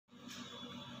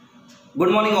Good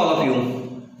morning, all of you.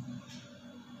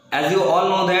 As you all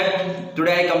know that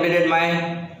today I completed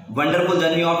my wonderful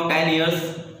journey of 10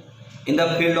 years in the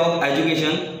field of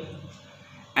education,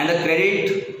 and the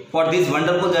credit for this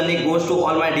wonderful journey goes to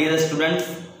all my dear students,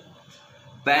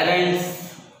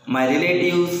 parents, my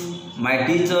relatives, my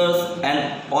teachers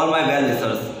and all my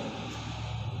well-wishers.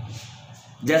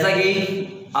 जैसा कि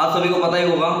आप सभी को पता ही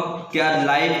होगा कि आज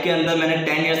life के अंदर मैंने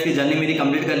 10 इयर्स की जर्नी मेरी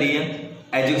कंप्लीट कर ली है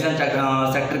एजुकेशन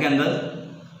सेक्टर के अंदर।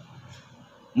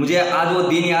 मुझे आज वो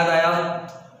दिन याद आया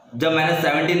जब मैंने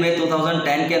 17 मई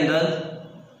 2010 के अंदर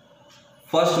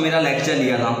फर्स्ट मेरा लेक्चर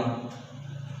लिया था।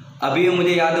 अभी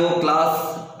मुझे याद है वो क्लास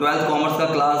 12th कॉमर्स का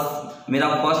क्लास, मेरा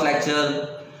फर्स्ट लेक्चर,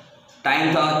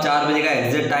 टाइम था 4 बजे का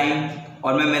एग्जैक्ट टाइम,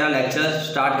 और मैं मेरा लेक्चर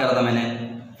स्टार्ट करा था। मैंने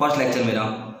फर्स्ट लेक्चर मेरा,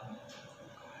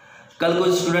 कल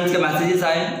कुछ स्टूडेंट्स के मैसेजेस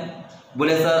आए,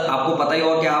 बोले सर आपको पता ही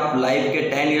होगा कि आप लाइफ के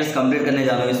 10 इयर्स कंप्लीट करने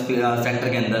जा रहे हो इस सेक्टर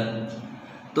के अंदर,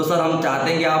 तो सर हम चाहते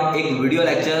हैं कि आप एक वीडियो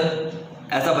लेक्चर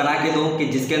ऐसा बना के दो कि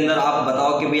जिसके अंदर आप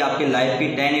बताओ कि भाई आपकी लाइफ की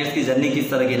 10 इयर्स की जर्नी किस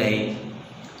तरह की रही,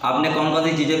 आपने कौन कौन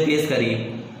सी चीज़ें फेस करी,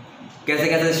 कैसे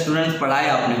कैसे स्टूडेंट्स पढ़ाए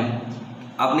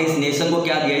आपने इस नेशन को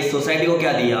क्या दिया, इस सोसाइटी को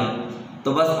क्या दिया।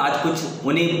 तो बस आज कुछ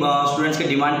उन्हीं स्टूडेंट्स के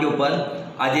डिमांड के ऊपर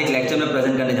आज एक लेक्चर में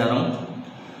प्रेजेंट करने जा रहा हूँ।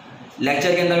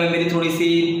 लेक्चर के अंदर मैं मेरी थोड़ी सी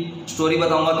स्टोरी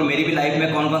बताऊंगा कि मेरी भी लाइफ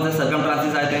में कौन कौन से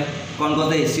सर्कमस्टांसेस आए थे, कौन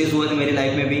कौन से इश्यूज हुए थे मेरी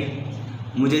लाइफ में भी,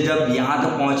 मुझे जब यहाँ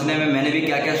तक पहुँचने में मैंने भी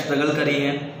क्या क्या स्ट्रगल करी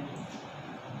है।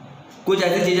 कुछ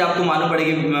ऐसी चीज़ें आपको मालूम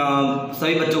पड़ेगी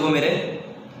सभी बच्चों को मेरे,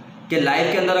 कि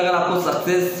लाइफ के अंदर अगर आपको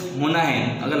सक्सेस होना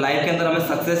है, अगर लाइफ के अंदर हमें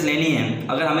सक्सेस लेनी है,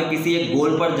 अगर हमें किसी एक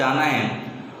गोल पर जाना है,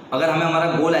 अगर हमें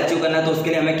हमारा गोल अचीव करना है, तो उसके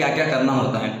लिए हमें क्या क्या करना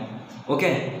होता है।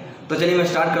 ओके, तो चलिए मैं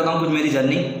स्टार्ट करता हूँ कुछ मेरी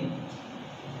जर्नी।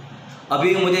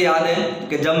 अभी मुझे याद है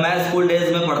कि जब मैं स्कूल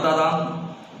डेज में पढ़ता था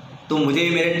तो मुझे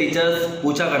भी मेरे टीचर्स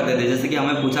पूछा करते थे, जैसे कि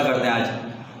हमें पूछा करते हैं आज,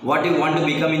 what you want to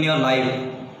become in your life,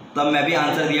 तब मैं भी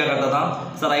आंसर दिया करता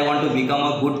था, sir I want to become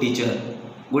a good teacher,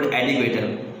 good educator.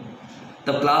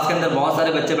 तब क्लास के अंदर बहुत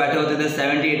सारे बच्चे बैठे होते थे,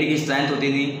 70-80 की स्ट्रेंथ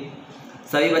होती थी,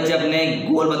 सभी बच्चे अपने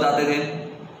गोल बताते थे,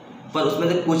 पर उसमें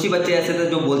से कुछ ही बच्चे ऐसे थे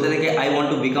जो बोलते थे कि I want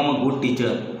to become a good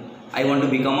teacher, I want to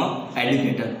become a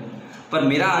educator. पर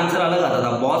मेरा आंसर अलग आता था।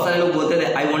 बहुत सारे लोग बोलते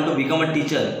थे I want to become a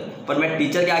teacher, पर मैं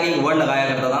टीचर के आगे एक वर्ड लगाया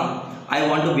करता था, I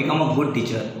want to become a good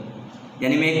teacher.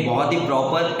 यानी मैं एक बहुत ही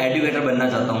प्रॉपर एजुकेटर बनना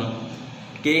चाहता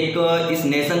हूँ कि एक इस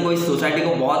नेशन को, इस सोसाइटी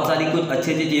को बहुत सारी कुछ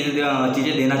अच्छी अच्छी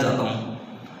चीज़ें देना चाहता हूँ।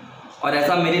 और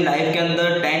ऐसा मेरी लाइफ के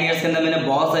अंदर 10 इयर्स के अंदर मैंने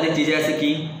बहुत सारी चीज़ें ऐसे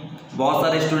की, बहुत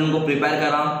सारे स्टूडेंट को प्रिपेयर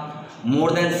करा,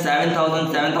 मोर देन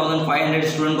 7,500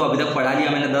 स्टूडेंट को अभी तक पढ़ा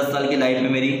लिया मैंने 10 साल की लाइफ में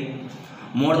मेरी।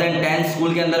 मोर देन 10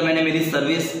 स्कूल के अंदर मैंने मेरी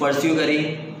सर्विस परस्यू करी,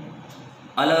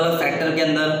 अलग अलग सेक्टर के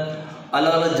अंदर,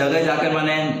 अलग अलग जगह जाकर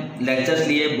मैंने लेक्चर्स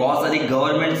लिए, बहुत सारी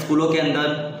गवर्नमेंट स्कूलों के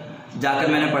अंदर जाकर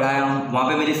मैंने पढ़ाया, वहाँ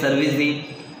पे मेरी सर्विस दी।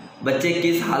 बच्चे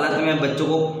किस हालत में, बच्चों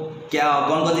को क्या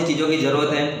कौन कौन सी चीज़ों की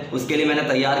ज़रूरत है, उसके लिए मैंने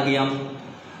तैयार किया।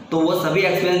 तो वो सभी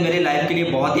एक्सपीरियंस मेरी लाइफ के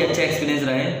लिए बहुत ही अच्छे एक्सपीरियंस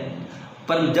रहे।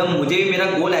 पर जब मुझे भी मेरा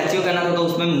गोल अचीव करना था तो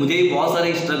उसमें मुझे भी बहुत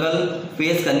सारी स्ट्रगल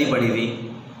फेस करनी पड़ी थी।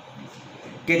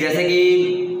 कि जैसे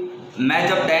कि मैं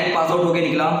जब 10th पास आउट होकर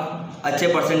निकला अच्छे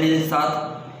परसेंटेज के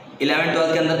साथ,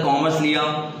 11th-12th के अंदर कॉमर्स लिया,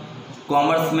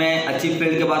 कॉमर्स में अच्छी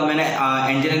फील्ड के बाद मैंने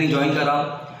इंजीनियरिंग ज्वाइन करा,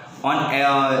 ऑन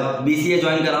BCA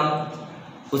ज्वाइन करा,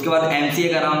 उसके बाद MCA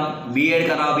करा, B.Ed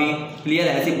करा, अभी क्लियर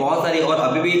है। ऐसी बहुत सारी, और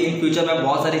अभी भी इन फ्यूचर में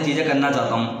बहुत सारी चीज़ें करना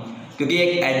चाहता हूँ, क्योंकि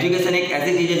एक एजुकेशन एक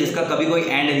ऐसी चीज़ है जिसका कभी कोई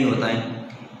एंड नहीं होता है।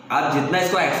 आप जितना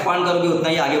इसको एक्सपांड करोगे उतना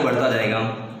ही आगे बढ़ता जाएगा।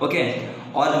 ओके,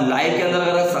 और लाइफ के अंदर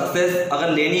अगर सक्सेस अगर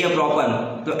लेनी है प्रॉपर,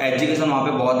 तो एजुकेशन वहाँ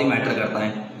पे बहुत ही मैटर करता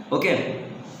है। ओके,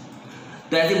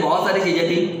 तो ऐसी बहुत सारी चीज़ें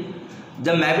थी।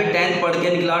 जब मैं भी 10th पढ़ के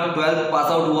निकला, 12th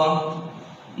पास आउट हुआ,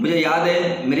 मुझे याद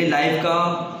है मेरी लाइफ का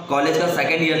कॉलेज का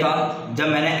 2nd ईयर था जब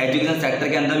मैंने एजुकेशन सेक्टर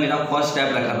के अंदर मेरा फर्स्ट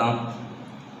स्टेप रखा था।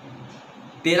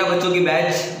 13 बच्चों की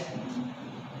बैच,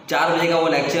 4 बजे का वो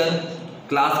लेक्चर,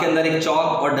 क्लास के अंदर एक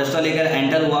चॉक और डस्टर लेकर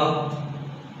एंटर हुआ।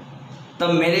 तब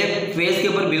मेरे फेस के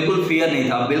ऊपर बिल्कुल फियर नहीं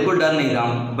था, बिल्कुल डर नहीं था।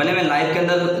 भले मैं लाइफ के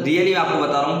अंदर रियली आपको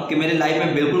बता रहा हूँ कि मेरी लाइफ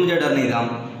में बिल्कुल मुझे डर नहीं था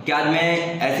कि आज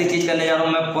मैं ऐसी चीज़ करने जा रहा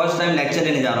हूँ, मैं फर्स्ट टाइम लेक्चर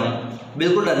लेने जा रहा हूँ,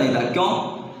 बिल्कुल डर नहीं था। क्यों?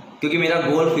 क्योंकि मेरा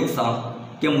गोल फिक्स था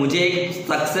कि मुझे एक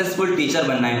सक्सेसफुल टीचर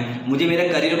बनना है, मुझे मेरे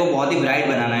करियर को बहुत ही ब्राइट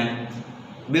बनाना है।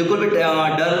 बिल्कुल भी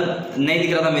डर नहीं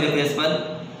दिख रहा था मेरे फेस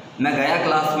पर। मैं गया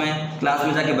क्लास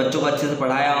में जाके बच्चों को अच्छे से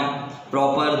पढ़ाया,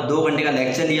 प्रॉपर 2 घंटे का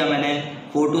लेक्चर लिया मैंने,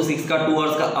 4 to 6 का 2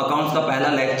 आवर्स का अकाउंट्स का पहला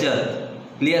लेक्चर,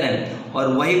 क्लियर है। और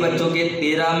वही बच्चों के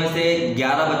 13 में से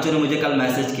 11 बच्चों ने मुझे कल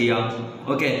मैसेज किया,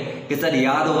 ओके, कि सर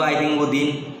याद होगा आई थिंक वो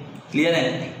दिन, क्लियर है,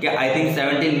 कि आई थिंक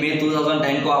 17 मई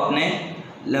 2010 को आपने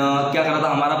क्या करा था,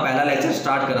 हमारा पहला लेक्चर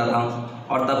स्टार्ट करा था।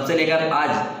 और तब से लेकर आज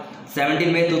 17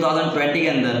 मई 2020 के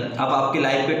अंदर आप आपकी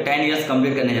लाइफ के 10 ईयर्स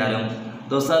कंप्लीट करने जा रहे हो।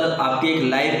 तो सर आपकी एक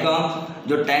लाइफ का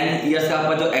जो 10 ईयर्स का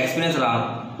आपका जो एक्सपीरियंस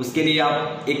रहा, उसके लिए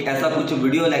आप एक ऐसा कुछ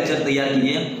वीडियो लेक्चर तैयार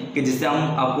कीजिए कि जिससे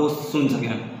हम आपको सुन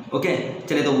सकें। ओके,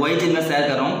 चलिए तो वही चीज़ मैं शेयर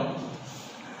कर रहा हूँ।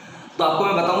 तो आपको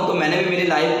मैं बताऊँ तो मैंने भी मेरी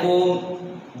लाइफ को,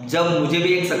 जब मुझे भी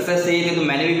एक सक्सेस चाहिए थी, तो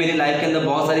मैंने भी मेरी लाइफ के अंदर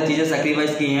बहुत सारी चीज़ें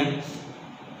सेक्रीफाइस की हैं।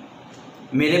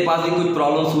 मेरे पास भी कुछ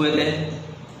प्रॉब्लम्स हुए थे।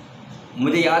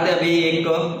 मुझे याद है अभी एक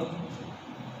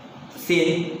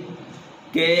सीन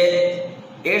के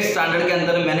 8th स्टैंडर्ड के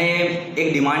अंदर मैंने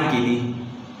एक डिमांड की थी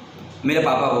मेरे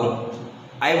पापा को,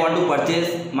 I want to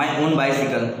purchase my own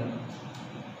bicycle.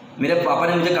 मेरे पापा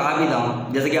ने मुझे कहा भी था,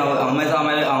 जैसे कि हमेशा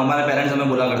हमारे पेरेंट्स हमें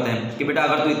बोला करते हैं कि बेटा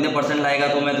अगर तू इतने % लाएगा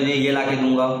तो मैं तुझे ये ला के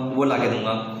दूंगा, वो ला के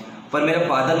दूंगा। पर मेरे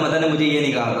फादर मदर ने मुझे ये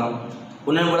नहीं कहा था,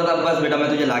 उन्होंने बोला था बस बेटा मैं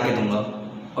तुझे ला के दूंगा।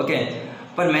 ओके,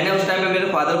 पर मैंने उस टाइम पे मेरे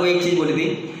फादर को एक चीज़ बोली थी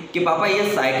कि पापा ये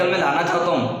साइकिल मैं लाना चाहता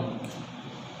हूँ,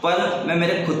 पर मैं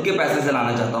मेरे खुद के पैसे से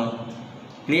लाना चाहता हूँ।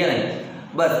 क्लियर है?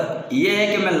 बस ये है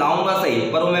कि मैं लाऊंगा सही,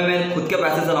 पर वो मैं मेरे खुद के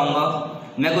पैसे से लाऊंगा।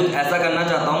 मैं कुछ ऐसा करना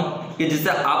चाहता हूँ कि जिससे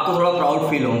आपको थोड़ा प्राउड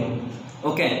फील हो।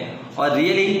 ओके, और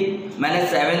रियली मैंने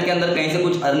 7th के अंदर कहीं से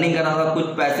कुछ अर्निंग करा था, कुछ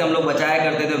पैसे हम लोग बचाया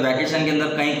करते थे। वैकेशन के अंदर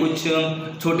कहीं कुछ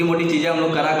छोटी मोटी चीज़ें हम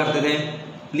लोग करा करते थे।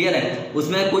 क्लियर है?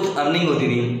 उसमें कुछ अर्निंग होती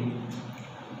थी,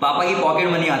 पापा की पॉकेट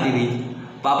मनी आती थी,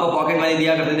 पापा पॉकेट मनी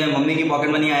दिया करते थे, मम्मी की पॉकेट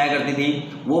मनी आया करती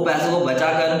थी। वो पैसों को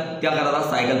बचाकर क्या करा था,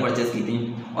 साइकिल परचेस की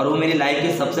थी। और वो मेरी लाइफ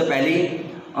की सबसे पहली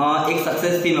एक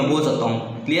सक्सेस थी, मैं बोल सकता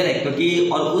हूँ। क्लियर है? क्योंकि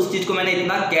और उस चीज़ को मैंने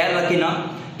इतना केयर रखी ना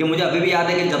कि मुझे अभी भी याद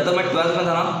है कि जब तक मैं 12th में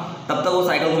था ना, तब तक वो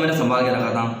साइकिल को मैंने संभाल के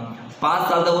रखा था। 5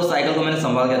 साल तक वो साइकिल को मैंने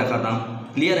संभाल के रखा था।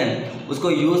 क्लियर है?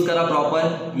 उसको यूज़ करा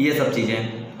प्रॉपर, ये सब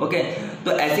चीज़ें। ओके,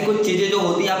 तो ऐसी कुछ चीज़ें जो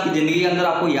होती हैं आपकी ज़िंदगी के अंदर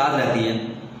आपको याद रहती है।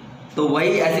 तो वही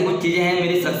ऐसी कुछ चीज़ें हैं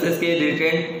मेरी सक्सेस के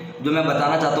रिलेटेड जो मैं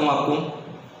बताना चाहता हूँ आपको।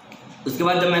 उसके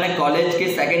बाद जब मैंने कॉलेज के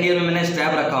 2nd ईयर में मैंने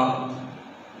स्टेप रखा,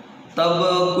 तब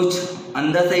कुछ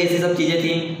अंदर से ऐसी सब चीज़ें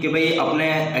थी कि भाई अपने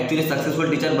एक्चुअली सक्सेसफुल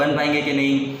टीचर बन पाएंगे कि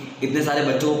नहीं, इतने सारे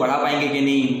बच्चों को पढ़ा पाएंगे कि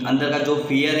नहीं, अंदर का जो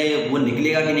फियर है वो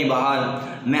निकलेगा कि नहीं बाहर,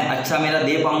 मैं अच्छा मेरा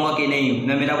दे पाऊंगा कि नहीं,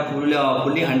 मैं मेरा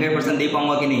फुल्ली 100% दे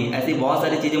पाऊंगा कि नहीं। ऐसी बहुत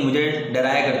सारी चीज़ें मुझे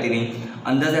डराया करती थी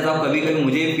अंदर से। ऐसा कभी कभी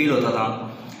मुझे भी फील होता था।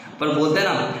 पर बोलते हैं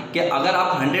ना कि अगर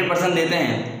आप 100% देते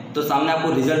हैं तो सामने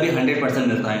आपको रिजल्ट भी 100%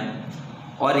 मिलता है।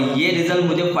 और ये रिजल्ट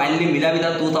मुझे फाइनली मिला भी था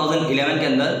 2011 के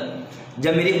अंदर,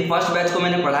 जब मेरी फर्स्ट बैच को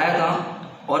मैंने पढ़ाया था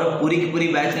और पूरी की पूरी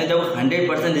बैच ने जब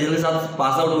 100% रिजल्ट के साथ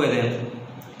पास आउट हुए थे,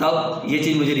 तब ये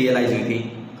चीज़ मुझे रियलाइज़ हुई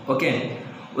थी। ओके,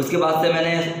 उसके बाद से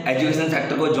मैंने एजुकेशन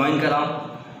सेक्टर को ज्वाइन करा,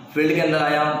 फील्ड के अंदर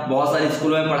आया, बहुत सारे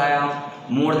स्कूलों में पढ़ाया।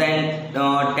 मोर देन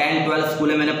 10-12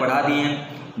 स्कूलें मैंने पढ़ा दी हैं।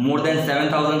 मोर देन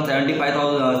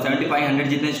 7500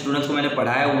 जितने स्टूडेंट्स को मैंने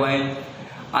पढ़ाया हुआ है।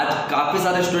 आज काफ़ी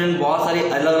सारे स्टूडेंट बहुत सारे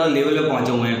अलग अलग लेवल पे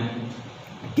पहुंचे हुए हैं।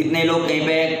 कितने लोग कहीं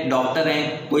पे डॉक्टर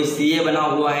हैं, कोई CA बना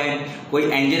हुआ है, कोई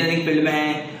इंजीनियरिंग फील्ड में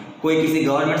है, कोई किसी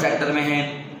गवर्नमेंट सेक्टर में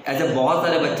है। ऐसे बहुत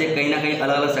सारे बच्चे कहीं ना कहीं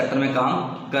अलग अलग सेक्टर में काम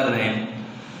कर रहे हैं।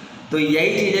 तो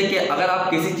यही चीज़ है कि अगर आप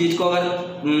किसी चीज़ को अगर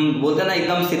बोलते हैं ना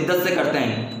एकदम शिद्दत से करते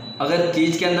हैं, अगर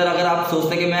चीज़ के अंदर अगर आप सोचते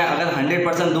हैं कि मैं अगर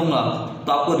 100% दूंगा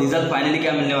तो आपको रिजल्ट फाइनली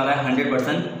क्या मिलने वाला है,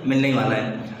 100% मिलने ही वाला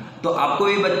है। तो आपको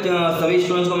भी सभी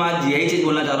स्टूडेंट्स को मैं आज यही चीज़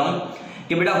बोलना चाह रहा हूँ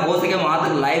कि बेटा हो सके वहाँ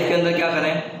तक लाइफ के अंदर क्या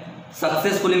करें,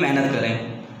 सक्सेसफुली मेहनत करें।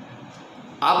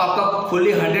 आप आपका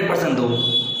फुल्ली 100% दो।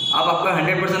 आप आपका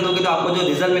 100% दोगे तो आपको जो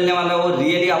रिजल्ट मिलने वाला है वो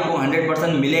रियली आपको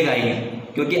 100% मिलेगा ही,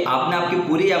 क्योंकि आपने आपकी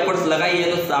पूरी एफर्ट्स लगाई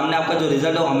है। तो सामने आपका जो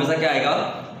रिजल्ट है वो हमेशा क्या आएगा,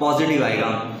 पॉजिटिव आएगा।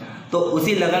 तो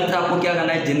उसी लगन से आपको क्या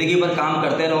करना है, ज़िंदगी भर काम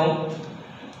करते रहो,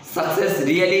 सक्सेस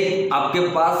रियली आपके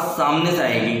पास सामने से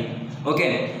आएगी। ओके,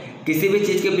 किसी भी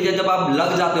चीज़ के पीछे जब आप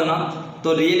लग जाते हो ना,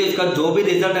 तो रियली उसका जो भी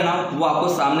रिजल्ट है ना वो आपको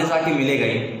सामने से आके मिलेगा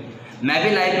ही। मैं भी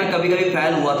लाइफ में कभी कभी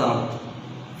फेल हुआ था।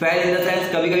 फेल इन द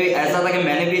सेंस कभी कभी ऐसा था कि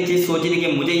मैंने भी ये चीज़ सोची थी कि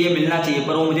मुझे ये मिलना चाहिए,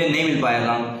 पर वो मुझे नहीं मिल पाया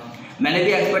था। मैंने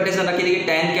भी एक्सपेक्टेशन रखी थी कि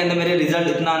 10th के अंदर मेरे रिजल्ट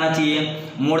इतना आना चाहिए,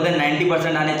 मोर देन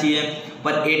 90% आने चाहिए,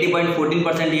 पर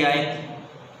 80.14% ही आए।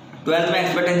 12th में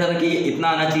एक्सपेक्टेशन रखी इतना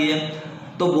आना चाहिए।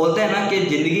 तो बोलते हैं ना कि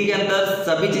ज़िंदगी के अंदर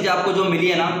सभी चीज़ें आपको जो मिली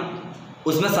है ना,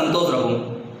 उसमें संतोष रखो,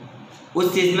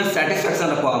 उस चीज़ में सेटिस्फेक्शन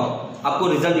रखो, आपको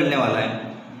रिजल्ट मिलने वाला है।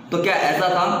 तो क्या ऐसा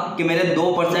था कि मेरे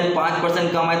 2%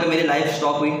 5% कम आए तो मेरी लाइफ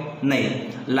स्टॉप हुई? नहीं,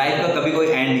 लाइफ का कभी कोई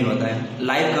एंड नहीं होता है,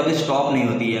 लाइफ कभी स्टॉप नहीं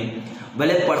होती है।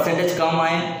 भले परसेंटेज कम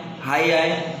आए हाई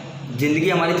आए, ज़िंदगी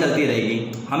हमारी चलती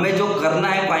रहेगी। हमें जो करना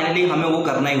है फाइनली हमें वो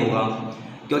करना ही होगा,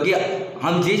 क्योंकि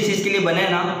हम जिस चीज़ के लिए बने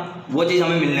ना वो चीज़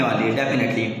हमें मिलने वाली है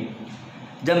डेफिनेटली।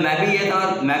 जब मैं भी ये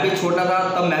था, मैं भी छोटा था,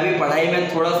 तब मैं भी पढ़ाई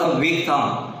में थोड़ा सा वीक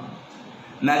था।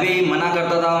 मैं भी मना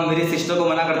करता था, मेरी सिस्टर को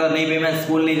मना करता था, नहीं भाई मैं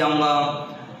स्कूल नहीं जाऊँगा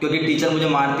क्योंकि टीचर मुझे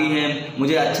मारती है,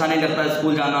 मुझे अच्छा नहीं लगता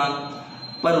स्कूल जाना।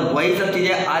 पर वही सब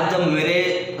चीज़ें आज जब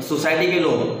मेरे सोसाइटी के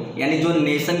लोग, यानी जो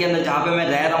नेशन के अंदर जहाँ पे मैं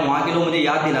रह रहा हूँ, वहाँ के लोग मुझे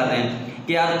याद दिलाते हैं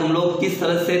कि यार तुम लोग किस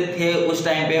तरह से थे उस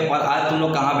टाइम पे और आज तुम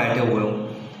लोग कहाँ बैठे हुए हो,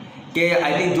 कि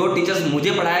आई थिंक जो टीचर्स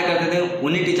मुझे पढ़ाया करते थे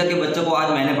उन्हीं टीचर के बच्चों को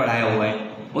आज मैंने पढ़ाया हुआ है।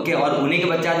 ओके, और उन्हीं के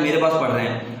बच्चे आज मेरे पास पढ़ रहे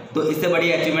हैं। तो इससे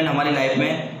बड़ी अचीवमेंट हमारी लाइफ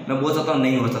में मैं बोल सकता हूँ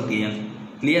नहीं हो सकती है।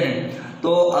 क्लियर है?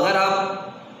 तो अगर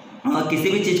आप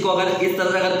किसी भी चीज़ को अगर इस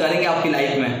तरह से अगर करेंगे आपकी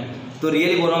लाइफ में, तो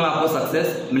रियली बोल रहा हूँ मैं, आपको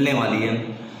सक्सेस मिलने वाली है।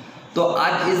 तो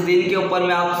आज इस दिन के ऊपर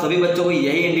मैं आप सभी बच्चों को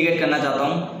यही इंडिकेट करना चाहता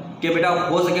हूँ कि बेटा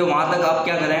हो सके वहाँ तक आप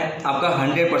क्या करें, आपका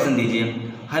 100% दीजिए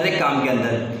हर एक काम के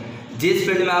अंदर। जिस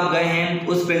फील्ड में आप गए हैं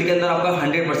उस फील्ड के अंदर आपका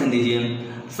 100% दीजिए।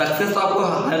 सक्सेस तो आपको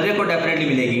हर एक को डेफिनेटली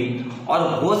मिलेगी, और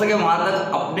हो सके वहाँ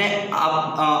तक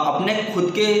अपने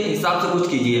खुद के हिसाब से कुछ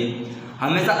कीजिए।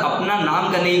 हमेशा अपना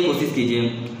नाम करने की कोशिश कीजिए।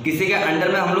 किसी के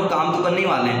अंडर में हम लोग काम तो करने ही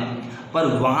वाले हैं, पर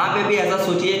वहाँ पे भी ऐसा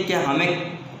सोचिए कि हमें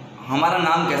हमारा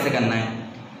नाम कैसे करना है।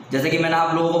 जैसे कि मैंने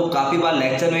आप लोगों को काफ़ी बार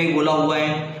लेक्चर में भी बोला हुआ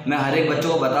है, मैं हर एक बच्चों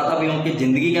को बताता भी हूँ कि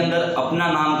ज़िंदगी के अंदर अपना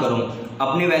नाम करो,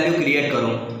 अपनी वैल्यू क्रिएट करो,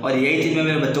 और यही चीज़ मैं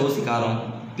मेरे बच्चों को सिखा रहा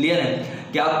हूँ। क्लियर है?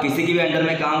 कि आप किसी की भी अंडर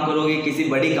में काम करोगे, किसी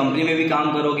बड़ी कंपनी में भी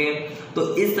काम करोगे,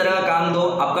 तो इस तरह का काम दो,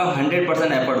 आपका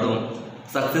 100% एफर्ट दो,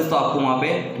 सक्सेस तो आपको वहाँ पे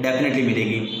डेफिनेटली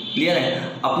मिलेगी। क्लियर है?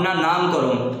 अपना नाम करो,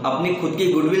 अपनी खुद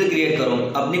की गुडविल क्रिएट करो,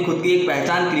 अपनी खुद की एक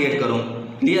पहचान क्रिएट करो।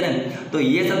 क्लियर है? तो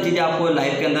ये सब चीज़ें आपको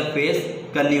लाइफ के अंदर फेस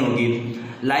करनी होगी।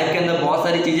 लाइफ के अंदर बहुत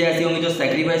सारी चीज़ें ऐसी होंगी जो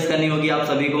सेक्रीफाइस करनी होगी आप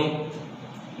सभी को।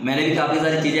 मैंने भी काफ़ी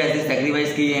सारी चीज़ें ऐसी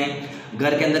सेक्रीफाइस की हैं।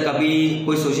 घर के अंदर कभी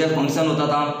कोई सोशल फंक्शन होता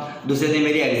था, दूसरे दिन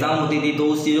मेरी एग्ज़ाम होती थी, तो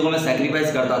उस चीज़ों को मैं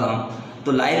सेक्रीफाइस करता था।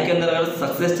 तो लाइफ के अंदर अगर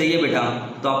सक्सेस चाहिए बेटा,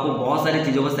 तो आपको बहुत सारी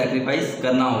चीज़ों को सेक्रीफाइस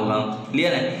करना होगा।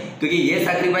 क्लियर है? क्योंकि ये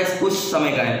सेक्रीफाइस कुछ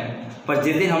समय का है, पर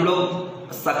जिस दिन हम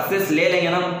लोग सक्सेस ले लेंगे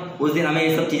ना, उस दिन हमें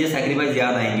ये सब चीज़ें सेक्रीफाइस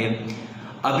याद आएंगे।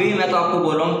 अभी मैं तो आपको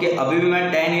बोल रहा हूँ कि अभी भी मैं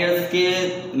 10 ईयर्स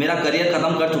के मेरा करियर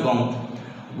ख़त्म कर चुका हूँ,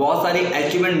 बहुत सारी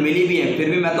अचीवमेंट मिली भी है, फिर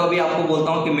भी मैं तो अभी आपको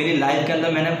बोलता हूँ कि मेरी लाइफ के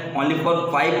अंदर मैंने ओनली फॉर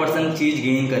 5% चीज़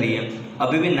गेन करी है।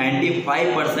 अभी भी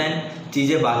 95%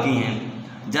 चीज़ें बाकी हैं।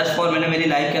 जस्ट फॉर मैंने मेरी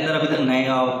लाइफ के अंदर अभी तक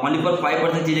ओनली फॉर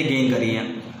 5% चीज़ें गेन करी हैं।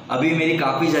 अभी मेरी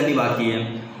काफ़ी जर्नी बाकी है,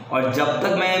 और जब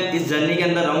तक मैं इस जर्नी के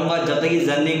अंदर रहूँगा, जब तक इस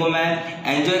जर्नी को मैं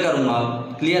एंजॉय करूँगा,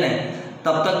 क्लियर है,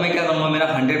 तब तक मैं क्या करूँगा, मेरा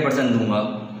 100% दूंगा।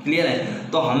 क्लियर है?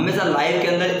 तो हमेशा लाइफ के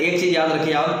अंदर एक चीज़ याद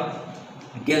रखिए आप,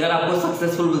 कि अगर आपको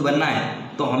सक्सेसफुल बनना है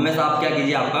तो हमेशा आप क्या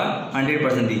कीजिए, आपका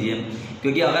 100% दीजिए।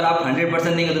 क्योंकि अगर आप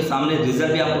 100% देंगे तो सामने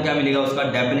रिजल्ट भी आपको क्या मिलेगा, उसका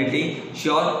डेफिनेटली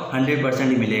श्योर 100%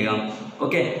 ही मिलेगा।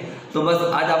 ओके, तो बस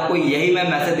आज आपको यही मैं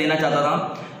मैसेज देना चाहता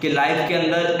था कि लाइफ के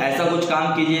अंदर ऐसा कुछ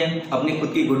काम कीजिए, अपनी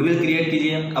खुद की गुडविल क्रिएट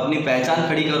कीजिए, अपनी पहचान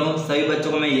खड़ी करो। सभी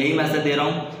बच्चों को मैं यही मैसेज दे रहा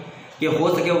हूँ कि हो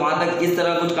सके वहाँ तक इस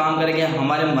तरह कुछ काम करेंगे,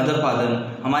 हमारे मदर फादर,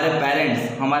 हमारे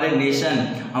पेरेंट्स, हमारे नेशन,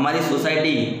 हमारी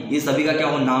सोसाइटी, ये सभी का क्या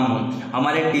हो, नाम हो,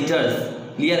 हमारे टीचर्स,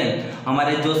 क्लियर है,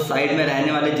 हमारे जो साइड में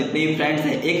रहने वाले जितने भी फ्रेंड्स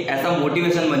हैं, एक ऐसा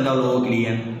मोटिवेशन बन जाओ लोगों के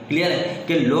लिए। क्लियर है?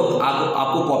 कि लोग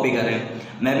आपको कॉपी करें।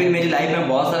 मैं भी मेरी लाइफ में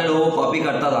बहुत सारे लोगों को कॉपी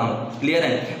करता था। क्लियर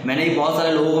है? मैंने भी बहुत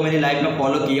सारे लोगों को मेरी लाइफ में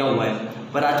फॉलो किया हुआ है,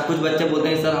 पर आज कुछ बच्चे बोलते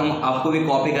हैं सर हम आपको भी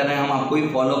कॉपी कर रहे हैं, हम आपको भी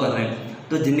फॉलो कर रहे हैं।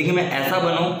 तो ज़िंदगी में ऐसा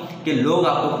बनो कि लोग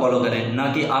आपको फॉलो करें, ना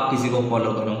कि आप किसी को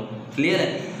फॉलो करो। क्लियर है?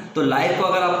 तो लाइफ को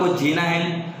अगर आपको जीना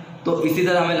है तो इसी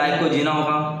तरह हमें लाइफ को जीना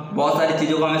होगा। बहुत सारी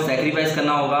चीज़ों को हमें सेक्रीफाइस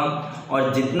करना होगा,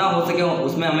 और जितना हो सके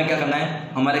उसमें हमें क्या करना है,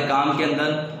 हमारे काम के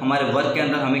अंदर, हमारे वर्क के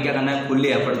अंदर हमें क्या करना है, फुल्ली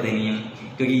एफर्ट देनी है।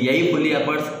 क्योंकि यही फुल्ली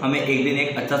एफर्ट्स हमें एक दिन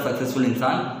एक अच्छा सक्सेसफुल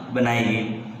इंसान बनाएगी।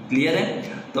 क्लियर है?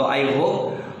 तो आई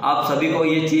होप आप सभी को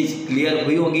ये चीज़ क्लियर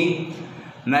हुई होगी।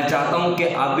 मैं चाहता हूँ कि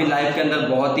आप भी लाइफ के अंदर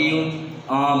बहुत ही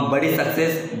बड़ी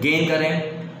सक्सेस गेन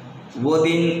करें। वो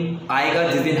दिन आएगा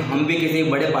जिस दिन हम भी किसी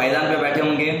बड़े पायदान पे बैठे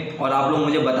होंगे और आप लोग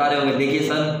मुझे बता रहे होंगे देखिए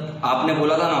सर आपने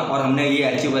बोला था ना और हमने ये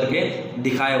अचीव करके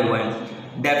दिखाया हुआ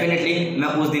है। डेफिनेटली मैं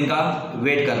उस दिन का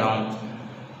वेट कर रहा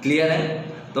हूँ। क्लियर है?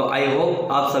 तो आई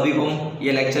होप आप सभी को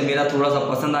ये लेक्चर मेरा थोड़ा सा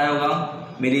पसंद आया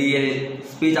होगा, मेरी ये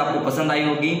स्पीच आपको पसंद आई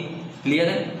होगी। क्लियर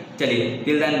है? चलिए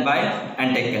till then bye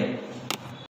and take care.